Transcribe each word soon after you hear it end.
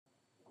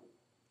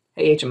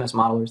Hey HMS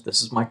modelers,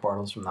 this is Mike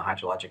Bartles from the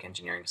Hydrologic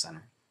Engineering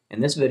Center.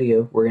 In this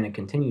video, we're going to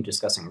continue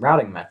discussing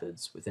routing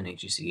methods within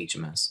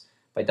HEC-HMS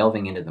by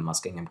delving into the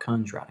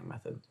Muskingum-Cunge routing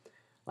method.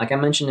 Like I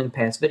mentioned in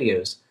past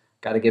videos,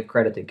 got to give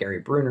credit to Gary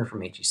Bruner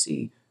from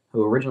HEC,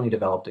 who originally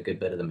developed a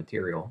good bit of the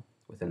material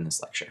within this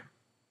lecture.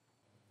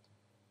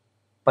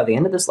 By the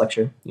end of this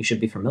lecture, you should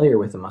be familiar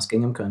with the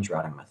Muskingum-Cunge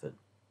routing method.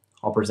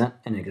 I'll present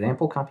an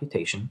example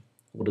computation,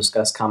 we'll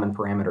discuss common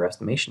parameter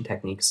estimation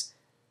techniques,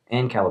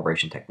 and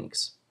calibration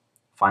techniques.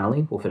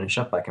 Finally, we'll finish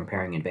up by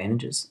comparing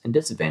advantages and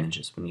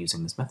disadvantages when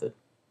using this method.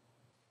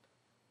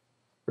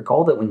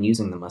 Recall that when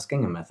using the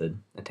Muskingum method,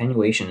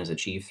 attenuation is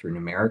achieved through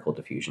numerical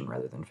diffusion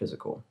rather than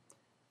physical.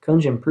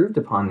 Cunge improved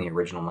upon the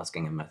original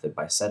Muskingum method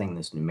by setting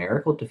this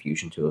numerical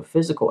diffusion to a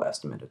physical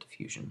estimate of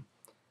diffusion.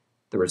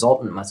 The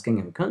resultant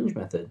Muskingum-Cunge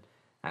method,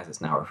 as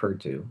it's now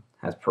referred to,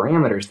 has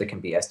parameters that can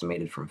be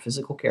estimated from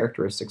physical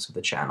characteristics of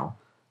the channel,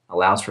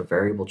 allows for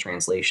variable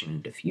translation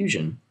and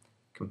diffusion,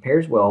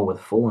 compares well with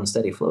full and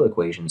steady flow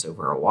equations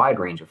over a wide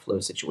range of flow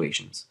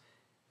situations,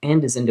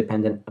 and is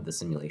independent of the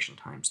simulation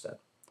time step.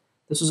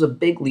 This was a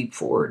big leap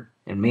forward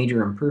and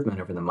major improvement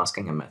over the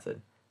Muskingum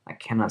method. I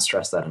cannot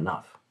stress that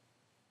enough.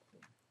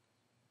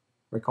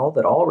 Recall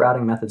that all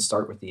routing methods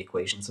start with the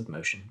equations of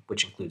motion,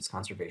 which includes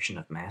conservation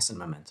of mass and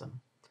momentum.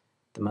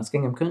 The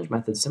Muskingum-Cunge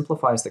method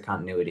simplifies the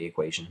continuity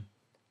equation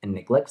and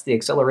neglects the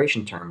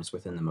acceleration terms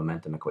within the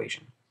momentum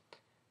equation.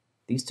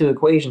 These two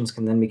equations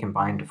can then be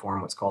combined to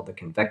form what's called the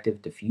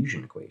convective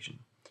diffusion equation.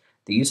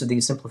 The use of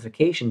these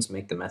simplifications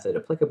make the method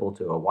applicable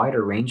to a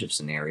wider range of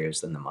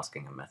scenarios than the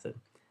Muskingum method,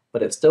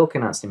 but it still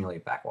cannot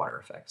simulate backwater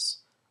effects.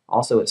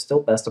 Also, it's still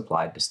best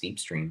applied to steep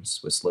streams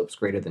with slopes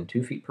greater than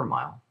 2 feet per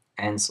mile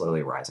and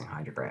slowly rising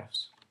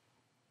hydrographs.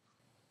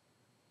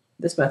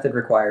 This method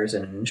requires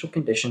an initial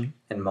condition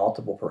and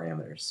multiple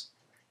parameters: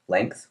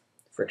 length,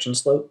 friction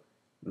slope,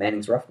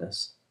 Manning's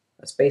roughness,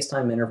 a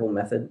space-time interval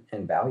method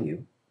and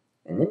value,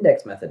 an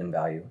index method and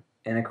value,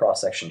 and a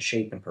cross-section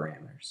shape and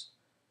parameters.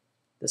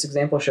 This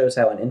example shows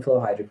how an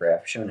inflow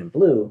hydrograph shown in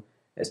blue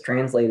is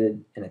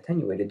translated and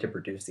attenuated to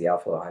produce the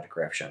outflow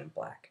hydrograph shown in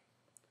black.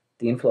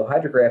 The inflow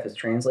hydrograph is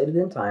translated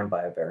in time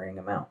by a varying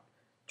amount.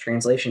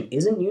 Translation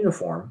isn't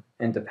uniform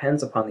and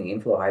depends upon the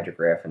inflow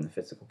hydrograph and the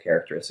physical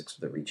characteristics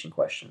of the reach in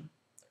question.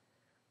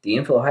 The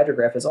inflow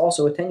hydrograph is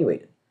also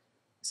attenuated.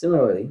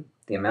 Similarly,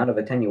 the amount of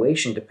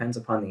attenuation depends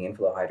upon the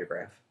inflow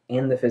hydrograph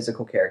and the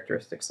physical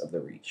characteristics of the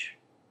reach.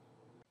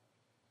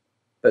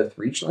 Both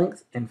reach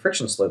length and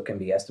friction slope can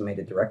be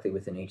estimated directly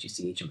within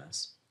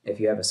HEC-HMS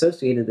if you have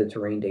associated the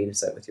terrain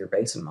dataset with your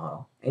basin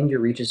model and your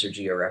reaches are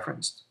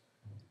georeferenced.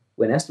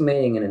 When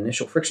estimating an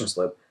initial friction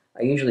slope,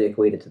 I usually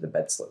equate it to the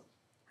bed slope.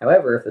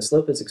 However, if the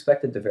slope is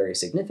expected to vary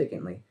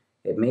significantly,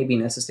 it may be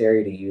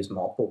necessary to use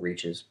multiple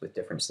reaches with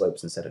different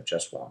slopes instead of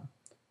just one.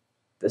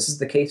 This is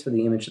the case for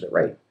the image to the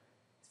right.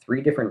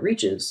 3 different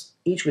reaches,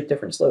 each with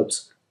different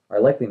slopes, are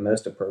likely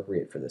most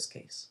appropriate for this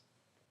case.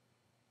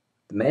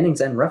 The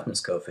Manning's roughness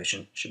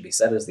coefficient should be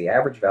set as the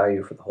average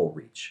value for the whole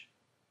reach.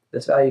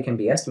 This value can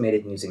be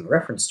estimated using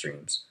reference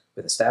streams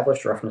with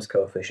established roughness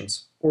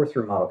coefficients or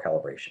through model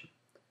calibration.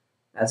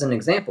 As an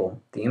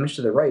example, the image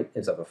to the right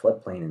is of a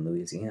floodplain in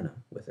Louisiana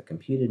with a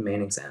computed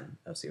Manning's N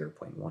of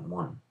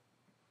 0.11.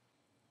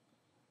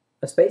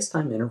 A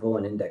space-time interval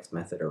and index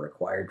method are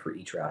required for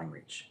each routing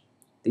reach.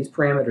 These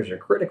parameters are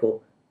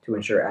critical to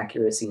ensure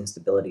accuracy and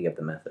stability of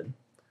the method.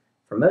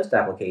 For most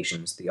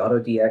applications, the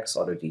AutoDX,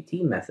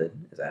 AutoDT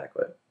method is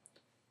adequate.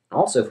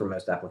 Also for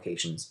most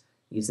applications,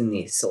 using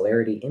the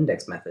celerity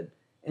index method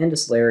and a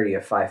celerity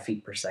of 5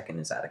 feet per second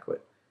is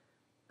adequate,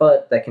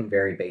 but that can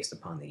vary based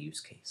upon the use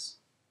case.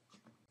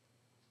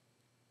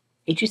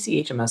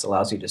 HEC-HMS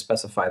allows you to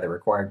specify the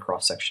required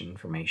cross-section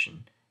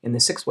information in the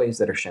 6 ways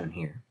that are shown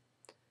here.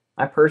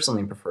 I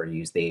personally prefer to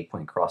use the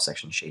 8-point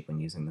cross-section shape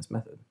when using this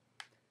method.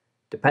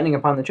 Depending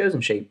upon the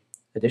chosen shape,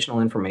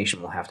 additional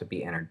information will have to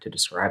be entered to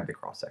describe the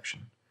cross-section.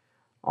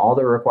 All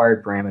the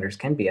required parameters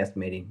can be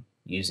estimated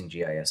using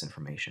GIS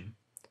information.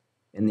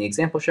 In the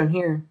example shown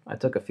here, I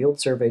took a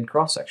field-surveyed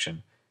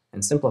cross-section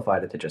and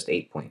simplified it to just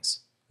 8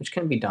 points, which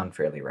can be done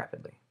fairly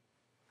rapidly.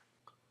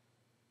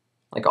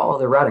 Like all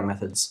other routing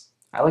methods,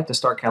 I like to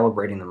start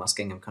calibrating the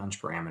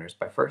Muskingum-Cunge parameters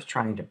by first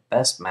trying to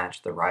best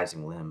match the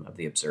rising limb of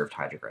the observed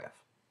hydrograph.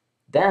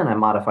 Then I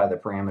modify the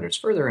parameters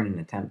further in an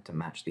attempt to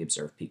match the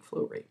observed peak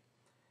flow rate.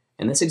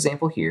 In this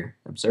example here,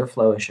 observed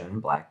flow is shown in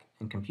black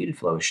and computed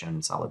flow is shown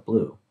in solid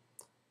blue.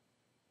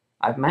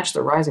 I've matched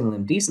the rising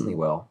limb decently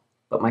well,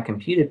 but my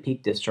computed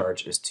peak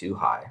discharge is too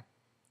high.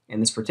 In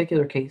this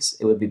particular case,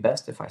 it would be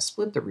best if I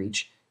split the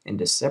reach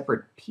into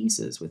separate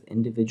pieces with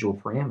individual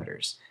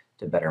parameters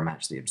to better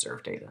match the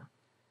observed data.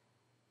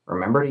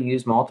 Remember to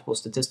use multiple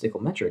statistical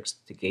metrics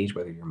to gauge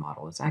whether your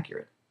model is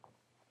accurate.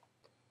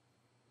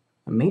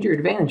 A major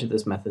advantage of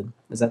this method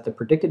is that the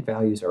predicted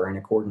values are in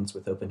accordance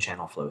with open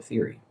channel flow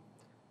theory.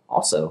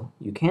 Also,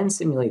 you can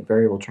simulate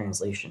variable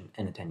translation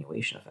and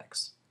attenuation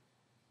effects.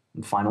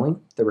 And finally,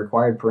 the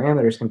required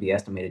parameters can be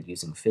estimated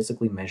using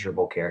physically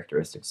measurable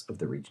characteristics of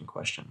the reach in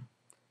question.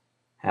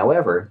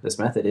 However, this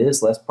method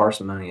is less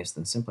parsimonious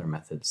than simpler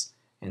methods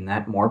and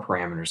that more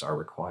parameters are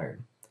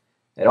required.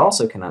 It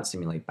also cannot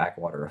simulate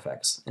backwater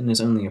effects and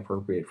is only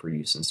appropriate for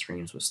use in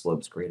streams with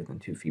slopes greater than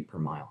 2 feet per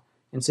mile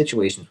in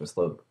situations with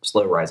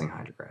slow rising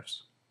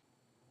hydrographs.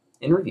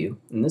 In review,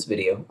 in this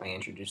video, I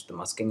introduced the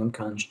Muskingum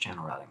Cunge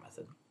channel routing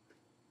method.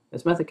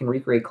 This method can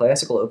recreate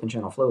classical open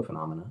channel flow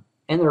phenomena,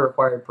 and the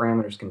required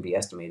parameters can be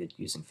estimated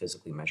using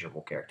physically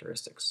measurable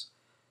characteristics.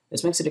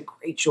 This makes it a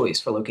great choice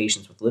for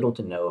locations with little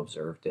to no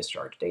observed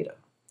discharge data.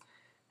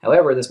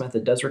 However, this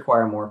method does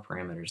require more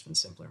parameters than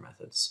simpler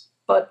methods,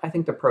 but I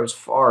think the pros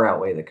far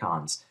outweigh the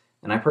cons,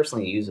 and I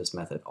personally use this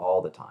method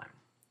all the time.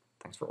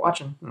 Thanks for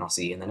watching, and I'll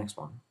see you in the next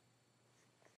one.